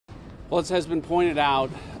Well, as has been pointed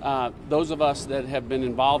out, those of us that have been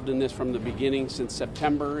involved in this from the beginning since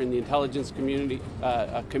September in the Intelligence Committee,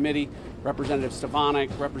 Representative Stefanik,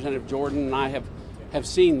 Representative Jordan, and I have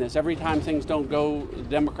seen this. Every time things don't go the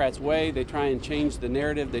Democrats' way, they try and change the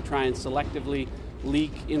narrative. They try and selectively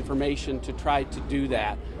leak information to try to do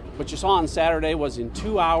that. What you saw on Saturday was in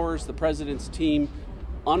 2 hours, the president's team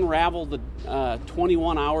unraveled the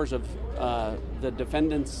 21 hours of the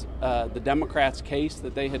defendants, the Democrats' case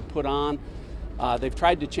that they had put on. They've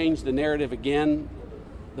tried to change the narrative again.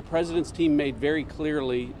 The president's team made very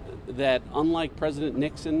clearly that unlike President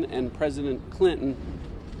Nixon and President Clinton,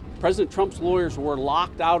 President Trump's lawyers were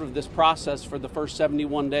locked out of this process for the first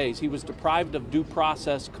 71 days. He was deprived of due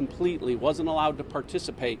process completely, wasn't allowed to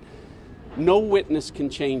participate. No witness can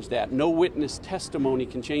change that. No witness testimony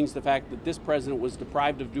can change the fact that this president was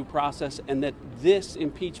deprived of due process and that this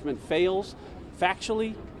impeachment fails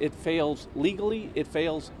factually, it fails legally, it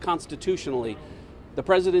fails constitutionally. The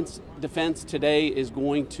president's defense today is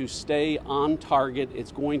going to stay on target.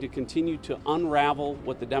 It's going to continue to unravel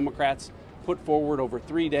what the Democrats put forward over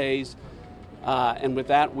 3 days. And with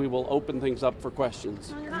that, we will open things up for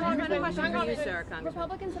questions.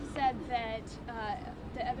 Republicans have said that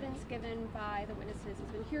the evidence given by the witnesses has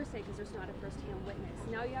been hearsay because there's not a first-hand witness.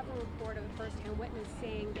 Now you have a report of a first-hand witness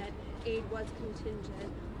saying that aid was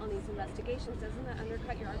contingent on these investigations. Doesn't that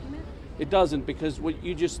undercut your argument? It doesn't, because what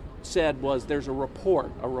you just said was there's a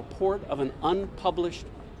report of an unpublished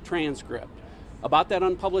transcript. About that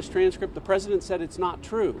unpublished transcript, the president said it's not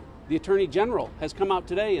true. The Attorney General has come out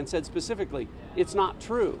today and said specifically it's not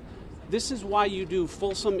true. This is why you do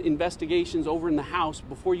fulsome investigations over in the House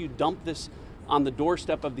before you dump this on the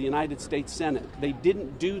doorstep of the United States Senate. They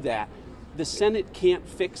didn't do that. The Senate can't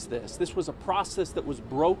fix this. This was a process that was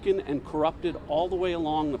broken and corrupted all the way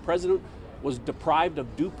along. The president was deprived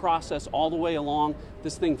of due process all the way along.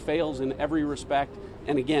 This thing fails in every respect.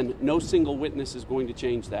 And again, no single witness is going to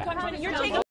change that.